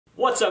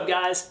What's up,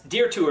 guys?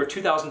 Deer Tour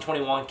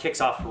 2021 kicks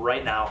off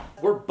right now.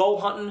 We're bow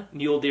hunting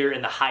mule deer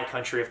in the high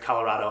country of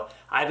Colorado.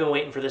 I've been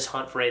waiting for this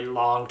hunt for a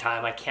long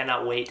time. I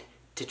cannot wait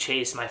to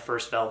chase my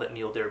first velvet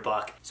mule deer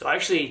buck. So I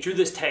actually drew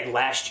this tag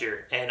last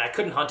year and I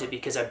couldn't hunt it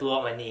because I blew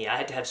out my knee. I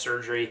had to have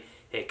surgery.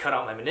 It cut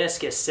out my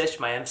meniscus, stitched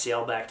my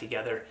MCL back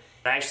together.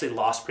 I actually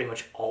lost pretty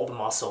much all the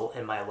muscle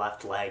in my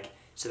left leg,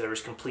 so there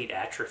was complete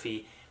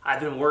atrophy. I've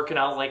been working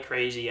out like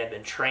crazy, I've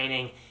been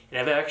training, and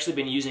I've actually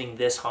been using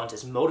this hunt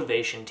as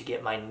motivation to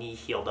get my knee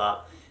healed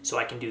up so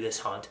I can do this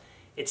hunt.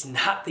 It's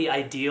not the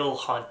ideal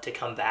hunt to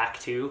come back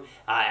to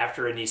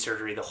after a knee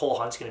surgery. The whole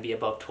hunt's going to be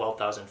above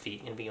 12,000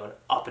 feet, going to be going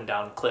up and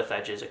down cliff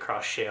edges,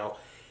 across shale,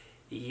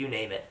 you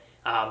name it.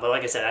 But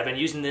like I said, I've been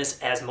using this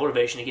as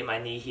motivation to get my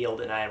knee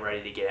healed, and I am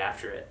ready to get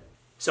after it.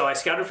 So I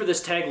scouted for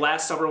this tag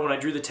last summer when I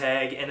drew the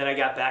tag, and then I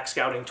got back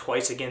scouting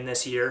twice again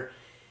this year.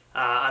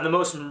 On the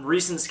most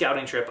recent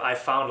scouting trip, I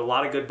found a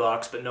lot of good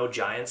bucks, but no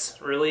giants,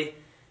 really.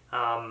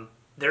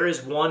 There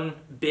is one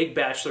big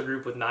bachelor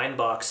group with 9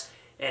 bucks,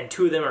 and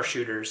 2 of them are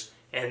shooters,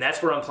 and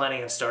that's where I'm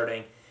planning on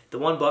starting. The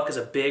one buck is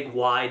a big,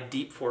 wide,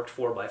 deep forked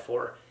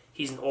 4x4.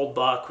 He's an old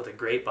buck with a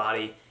great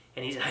body,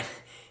 and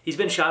he's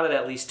been shot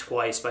at least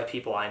twice by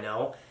people I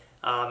know,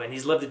 and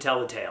he's lived to tell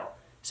the tale.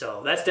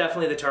 So that's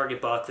definitely the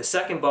target buck. The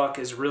second buck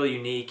is really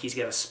unique. He's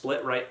got a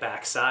split right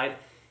backside.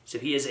 So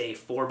he is a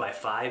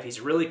 4x5. He's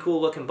a really cool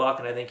looking buck,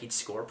 and I think he'd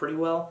score pretty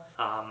well.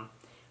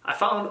 I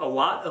found a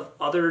lot of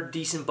other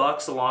decent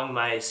bucks along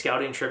my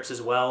scouting trips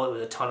as well. It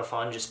was a ton of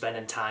fun just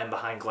spending time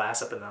behind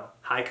glass up in the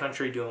high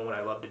country doing what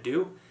I love to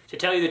do. To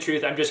tell you the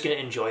truth, I'm just going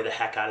to enjoy the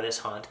heck out of this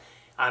hunt.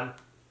 I'm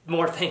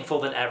more thankful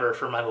than ever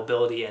for my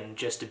mobility and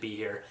just to be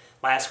here.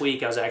 Last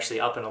week I was actually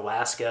up in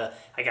Alaska.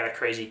 I got a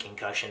crazy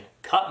concussion,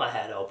 cut my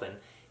head open,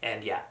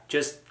 and yeah,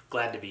 just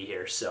glad to be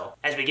here. So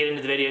as we get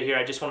into the video here,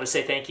 I just want to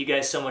say thank you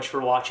guys so much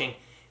for watching.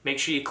 Make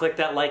sure you click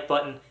that like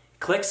button,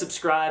 click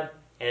subscribe,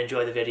 and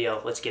enjoy the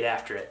video. Let's get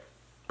after it.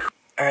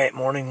 Alright,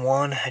 morning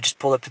one. I just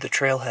pulled up to the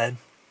trailhead.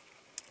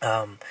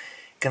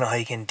 Gonna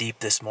hike in deep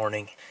this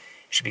morning.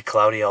 Should be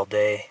cloudy all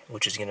day,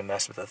 which is gonna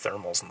mess with the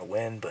thermals and the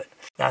wind, but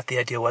not the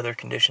ideal weather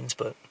conditions,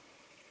 but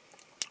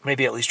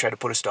maybe at least try to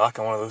put a stalk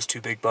on one of those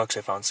 2 big bucks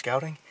I found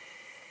scouting,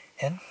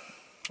 and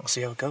we'll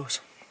see how it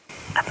goes.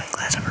 I've been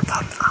glass for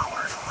about an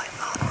hour, and all I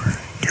found were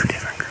 2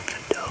 different groups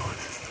of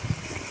does.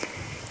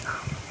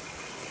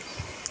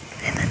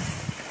 And then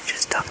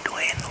just tucked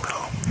away in the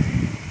little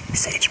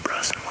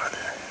sagebrush in one of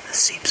the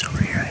seeps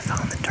over here, I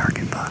found the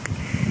target buck.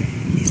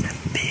 He's a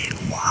big,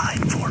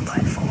 wide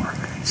 4x4,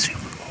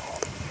 super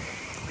old.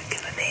 We've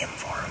got a name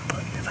for him,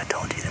 but if I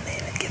told you the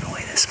name, it'd give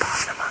away the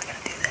spot, and I'm not going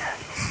to do that.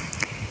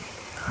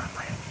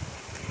 My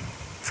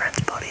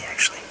friend's buddy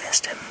actually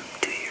missed him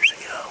 2 years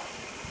ago,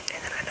 and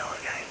then I know a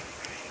guy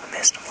who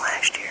missed him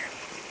last year.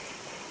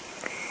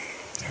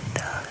 And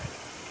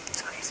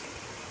so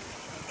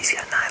he's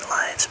got 9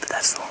 lives, but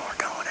that's the one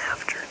we're going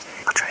after.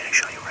 I'll try to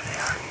show you where they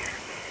are here.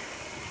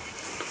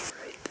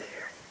 Right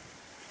there.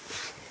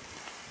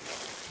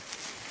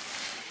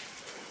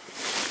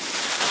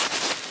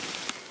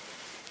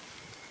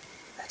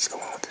 That's the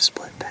one with the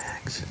split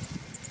backs.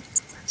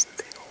 That's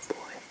the big old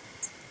boy.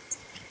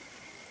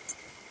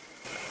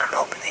 I'm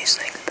hoping these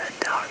things bed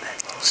down in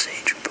that little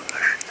sage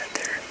bush that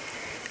they're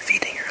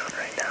feeding around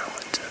right now.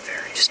 It's a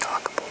very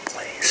stalkable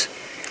place.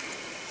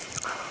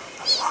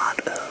 A lot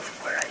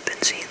of where I've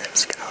been seeing them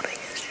scouting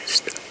is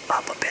just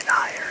up a bit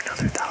higher,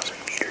 another 1,000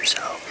 feet or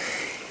so,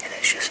 and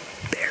it's just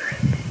barren,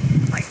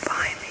 like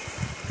behind me.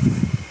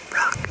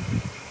 Rock,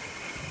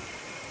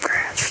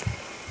 grass,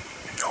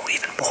 no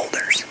even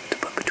boulders to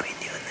put between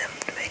you and them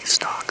to make a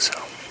stalk, so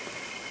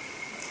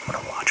I'm going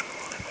to watch them a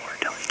little bit more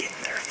until they get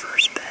in their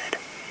first bed,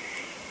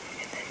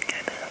 and then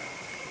kind of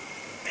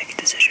make a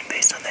decision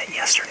based on that.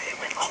 Yesterday they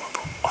went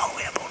all the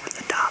way up over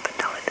the top and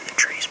down into the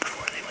trees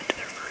before they went to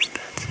their first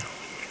bed, so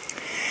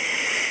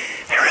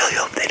I really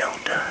hope they don't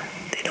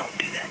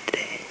do that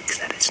today, because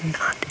that is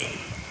not a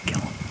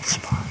killable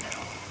spot at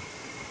all.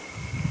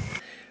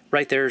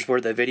 Right there is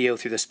where the video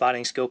through the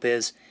spotting scope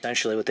is.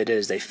 Essentially what they did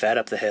is they fed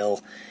up the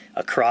hill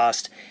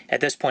across.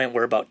 At this point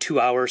we're about 2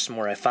 hours from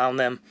where I found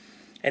them,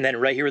 and then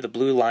right here where the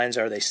blue lines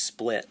are, they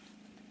split.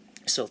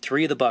 So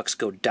 3 of the bucks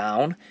go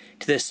down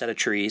to this set of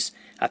trees.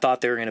 I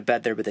thought they were going to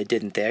bed there, but they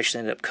didn't. They actually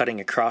ended up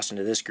cutting across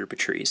into this group of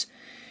trees.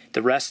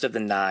 The rest of the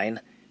 9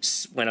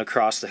 went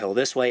across the hill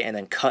this way and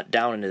then cut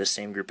down into the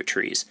same group of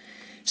trees.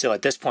 So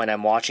at this point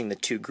I'm watching the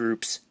 2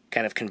 groups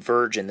kind of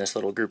converge in this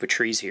little group of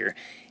trees here,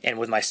 and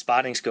with my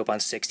spotting scope on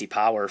 60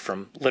 power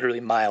from literally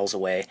miles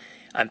away,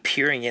 I'm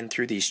peering in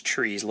through these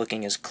trees,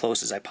 looking as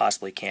close as I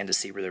possibly can to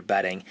see where they're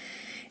bedding.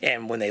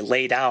 And when they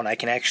lay down, I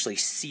can actually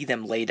see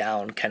them lay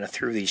down kind of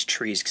through these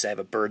trees because I have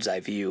a bird's eye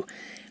view.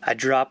 I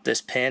dropped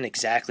this pin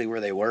exactly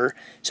where they were,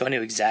 so I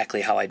knew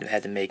exactly how I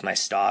had to make my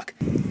stalk.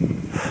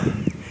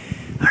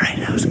 Alright,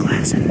 I was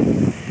glassing.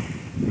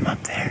 I'm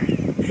up there.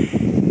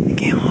 It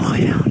came all the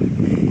way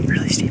down.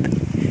 Really steep.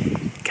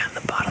 Got in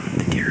the bottom.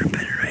 The deer are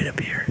bedded right up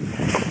here.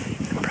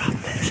 The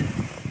problem is,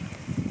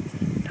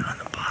 down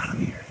the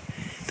bottom here,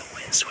 the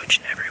wind's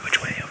switching every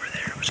which way over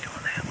there. It was going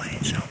that way,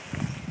 so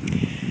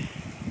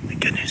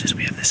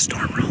this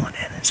storm rolling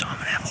in, and so I'm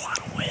gonna have a lot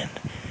of wind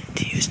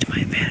to use to my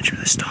advantage for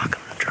the stalk.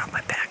 I'm gonna drop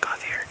my pack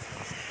off here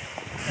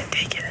and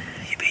take it.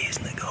 You'll be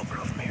using the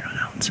GoPro from here on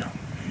out, so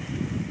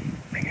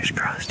fingers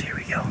crossed, here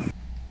we go.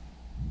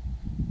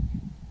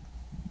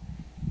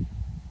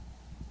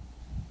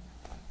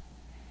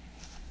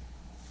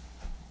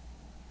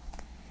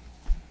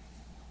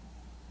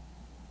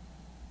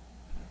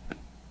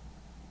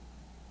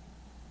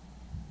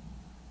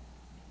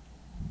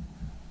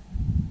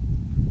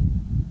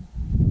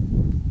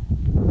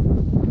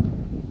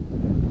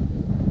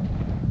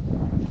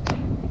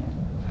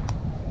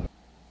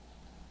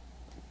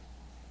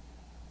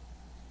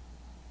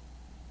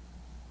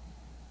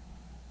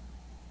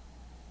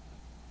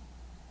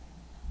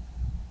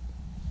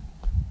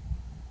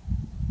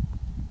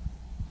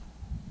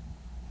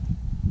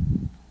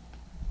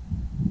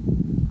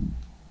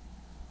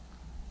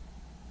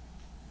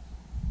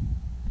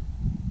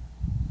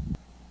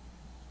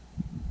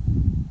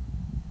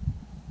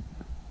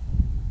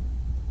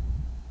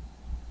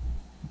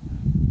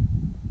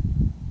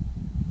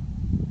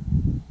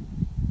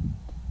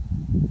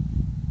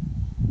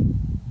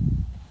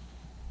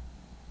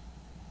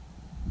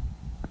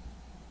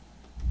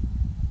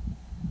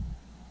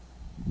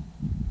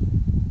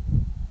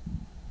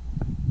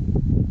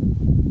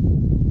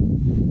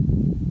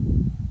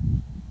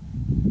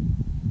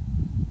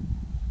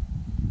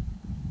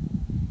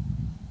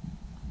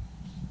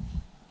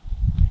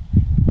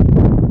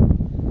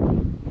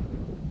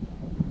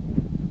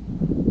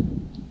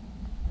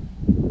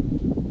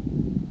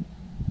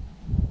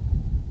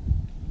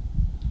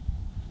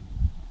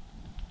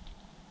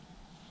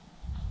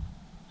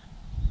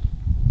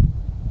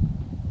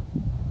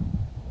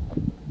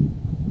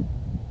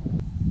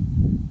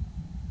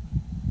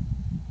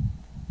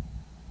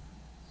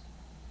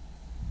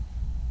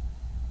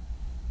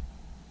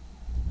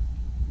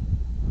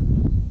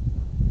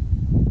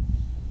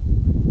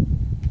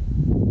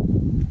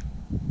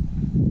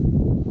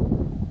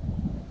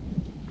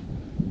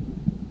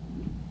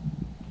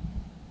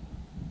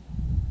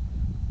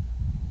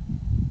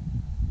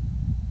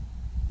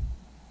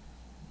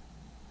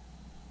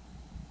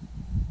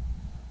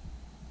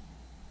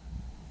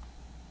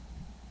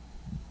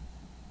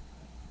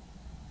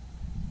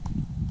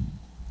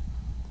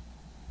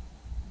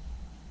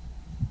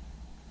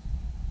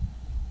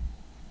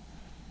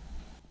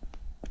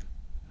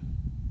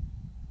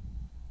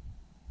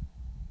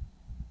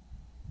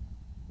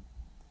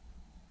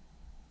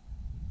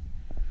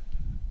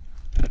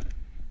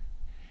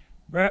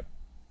 Brett.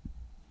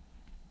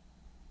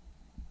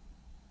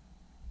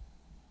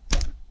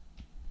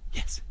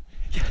 Yes,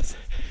 yes.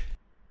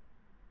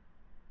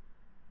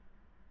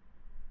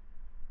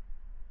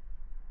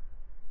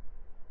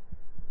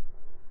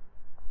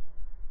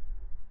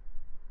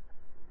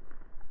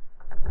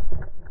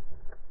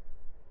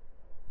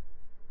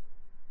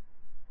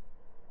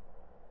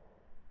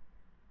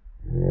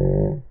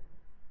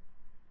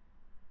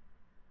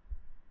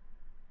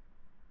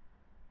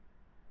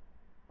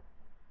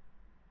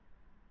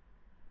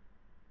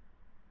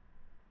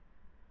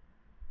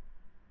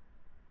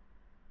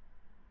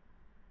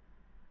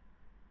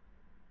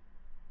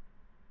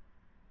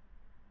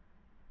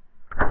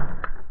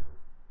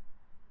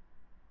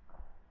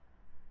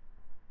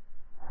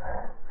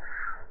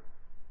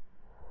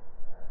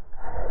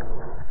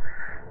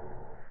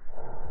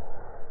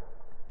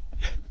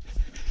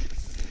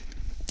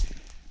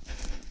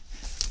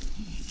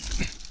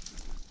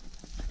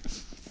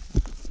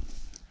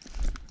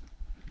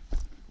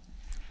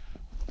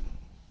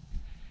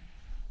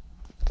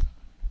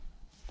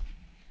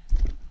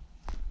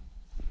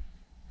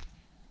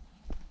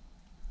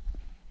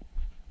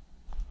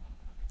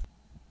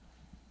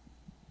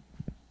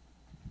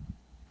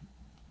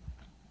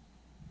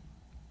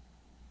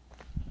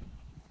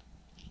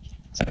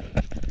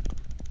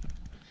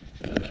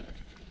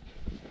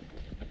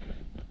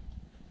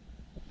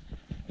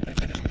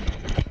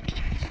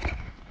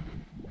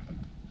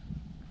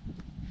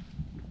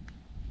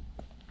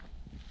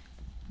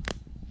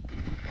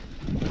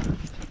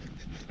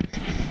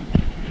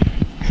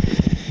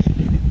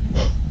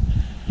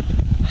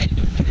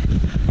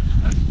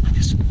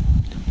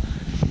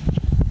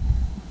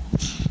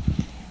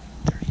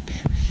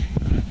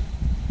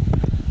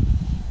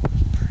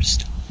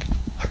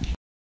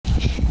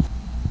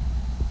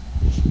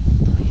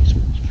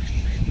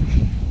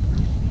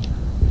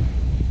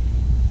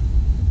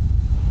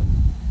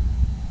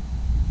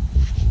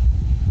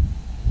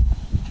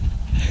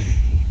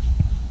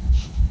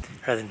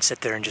 Rather than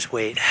sit there and just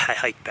wait, I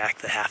hiked back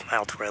the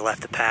half-mile to where I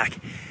left the pack.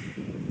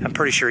 I'm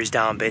pretty sure he's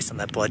down based on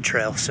that blood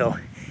trail, so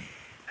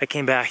I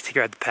came back to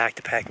grab the pack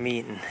to pack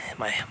meat, and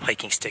my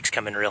hiking sticks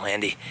come in real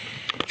handy,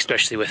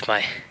 especially with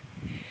my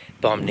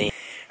bum knee.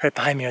 Right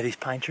behind me are these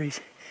pine trees.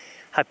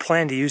 I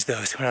planned to use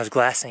those when I was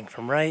glassing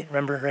from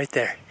remember, right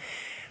there.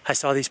 I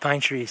saw these pine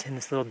trees in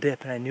this little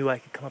dip, and I knew I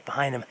could come up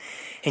behind them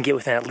and get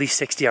within at least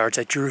 60 yards.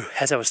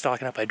 As I was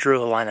stalking up, I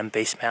drew a line on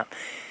base map,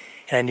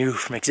 and I knew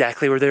from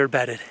exactly where they were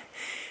bedded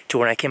to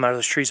when I came out of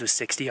those trees was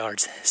 60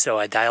 yards. So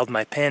I dialed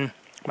my pin,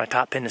 my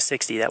top pin to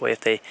 60. That way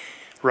if they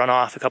run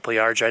off a couple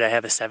yards, right? I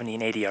have a 70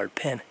 and 80 yard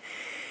pin.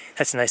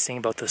 That's the nice thing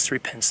about those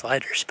 3-pin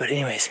sliders. But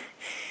anyways,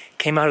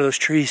 came out of those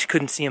trees,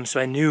 couldn't see them, so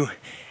I knew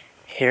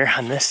here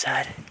on this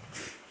side,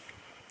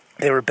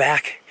 they were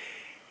back.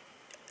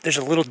 There's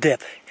a little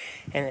dip.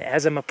 And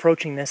as I'm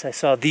approaching this, I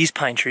saw these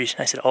pine trees,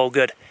 and I said, oh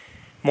good,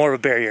 more of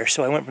a barrier.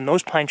 So I went from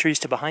those pine trees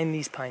to behind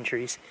these pine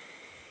trees,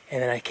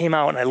 and then I came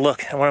out and I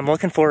looked, and what I'm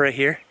looking for right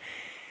here,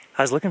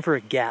 I was looking for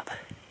a gap.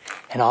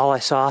 And all I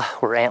saw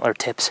were antler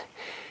tips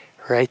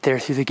right there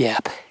through the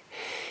gap.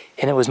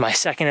 And it was my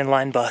second in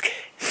line buck.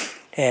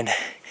 And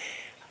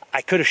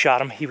I could have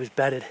shot him, he was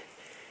bedded.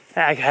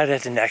 I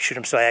had to neck shoot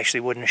him, so I actually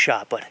wouldn't have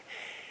shot, but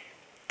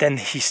then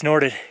he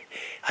snorted.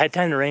 I had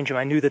time to range him.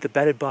 I knew that the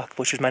bedded buck,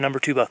 which was my number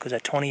 2 buck, was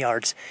at 20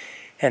 yards.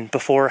 And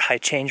before I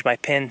changed my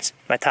pins,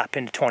 my top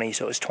pin to 20,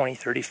 so it was 20,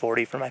 30,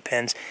 40 for my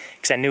pins,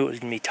 because I knew it was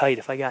going to be tight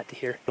if I got to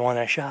here. The one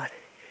that I shot,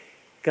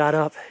 got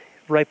up,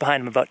 right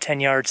behind him, about 10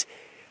 yards.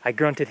 I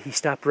grunted, he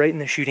stopped right in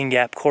the shooting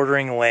gap,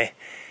 quartering away,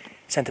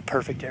 sent the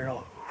perfect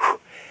arrow,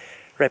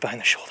 right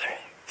behind the shoulder.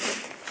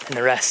 And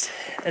the rest,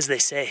 as they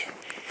say,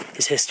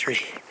 is history.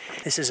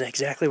 This is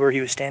exactly where he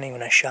was standing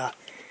when I shot.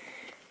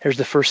 There's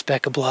the first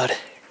speck of blood,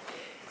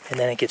 and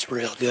then it gets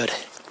real good.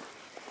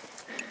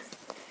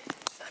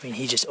 I mean,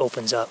 he just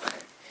opens up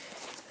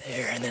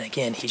there, and then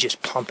again, he's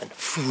just pumping,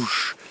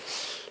 whoosh,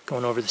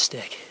 going over the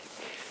stick.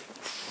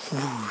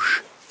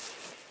 Whoosh.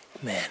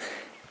 Man.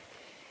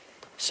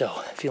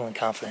 So, feeling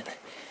confident.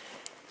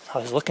 I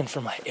was looking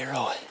for my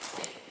arrow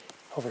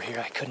over here.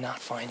 I could not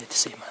find it to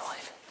save my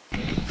life.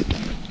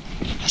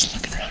 I was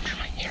looking around for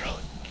my arrow.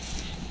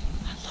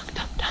 I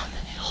looked up down the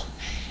hill.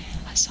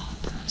 I saw a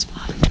brown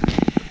spot. Look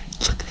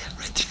at that,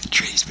 right through the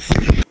trees,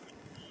 baby.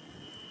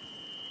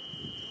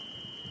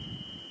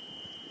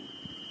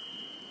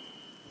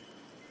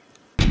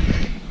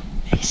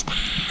 He's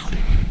down.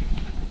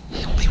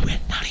 He only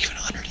went not even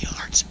 100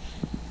 yards.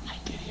 I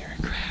did hear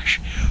a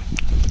crash.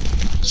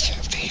 Yeah,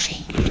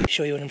 baby.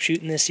 Show you what I'm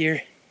shooting this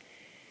year.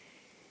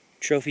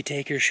 Trophy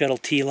taker, shuttle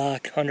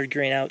T-lock, 100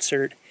 grain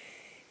outsert,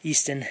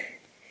 Easton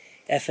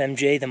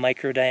FMJ, the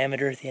micro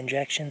diameter, the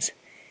injections,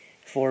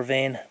 4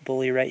 vein,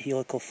 bully right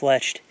helical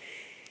fletched.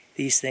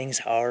 These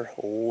things are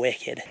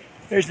wicked.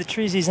 There's the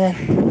trees he's in.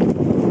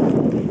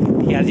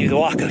 You gotta do the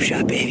walk-up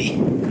shot, baby.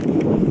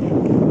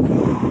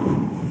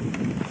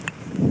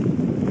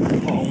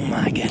 Oh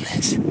my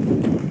goodness.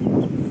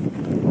 Wow.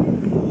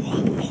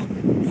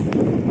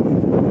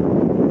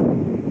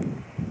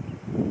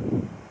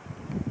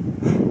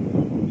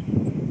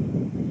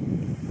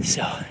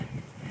 So,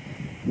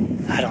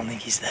 I don't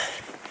think he's the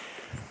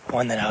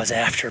one that I was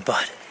after,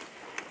 but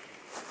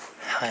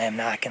I am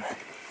not gonna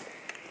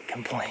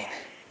complain.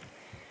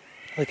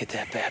 Look at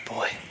that bad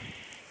boy.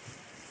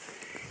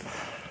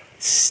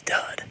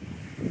 Stud.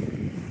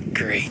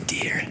 Great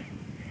deer.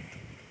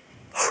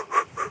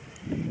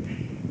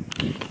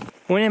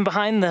 Went in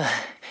behind the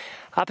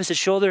opposite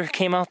shoulder,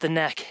 came out the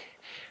neck.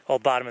 Well,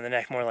 bottom of the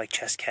neck, more like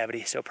chest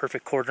cavity, so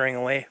perfect quartering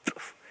away.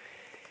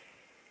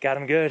 Got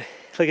him good.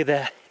 Look at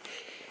that.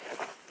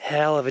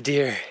 Hell of a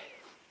deer.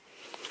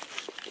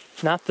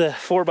 Not the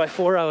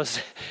 4x4 I was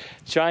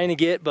trying to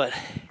get, but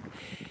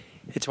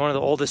it's one of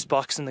the oldest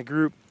bucks in the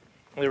group.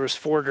 There was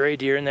 4 gray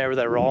deer in there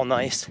that were all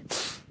nice.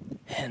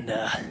 And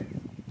I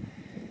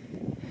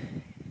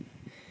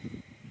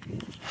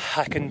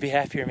couldn't be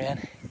happier,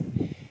 man.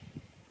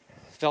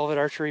 Velvet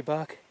archery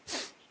buck.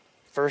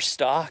 First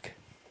stalk.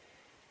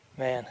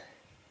 Man.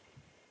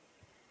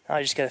 Now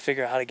I just gotta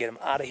figure out how to get him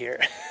out of here.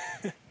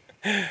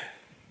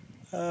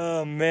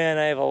 Oh man,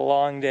 I have a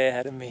long day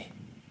ahead of me.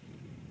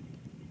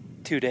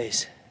 2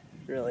 days,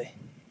 really.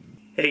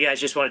 Hey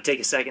guys, just want to take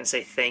a second and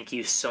say thank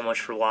you so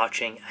much for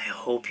watching. I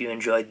hope you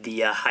enjoyed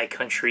the high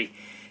country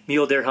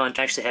mule deer hunt.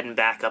 I'm actually heading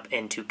back up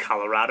into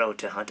Colorado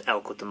to hunt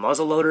elk with the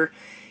muzzleloader.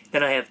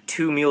 Then I have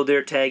 2 mule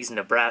deer tags in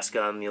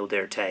Nebraska, a mule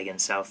deer tag in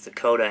South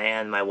Dakota,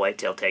 and my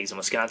whitetail tags in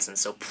Wisconsin.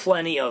 So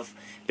plenty of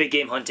big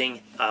game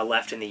hunting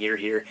left in the year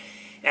here.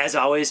 As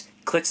always,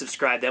 click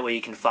subscribe, that way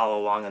you can follow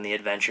along on the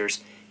adventures.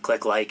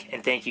 Click like,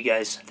 and thank you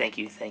guys. Thank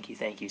you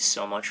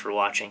so much for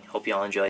watching. Hope you all enjoyed.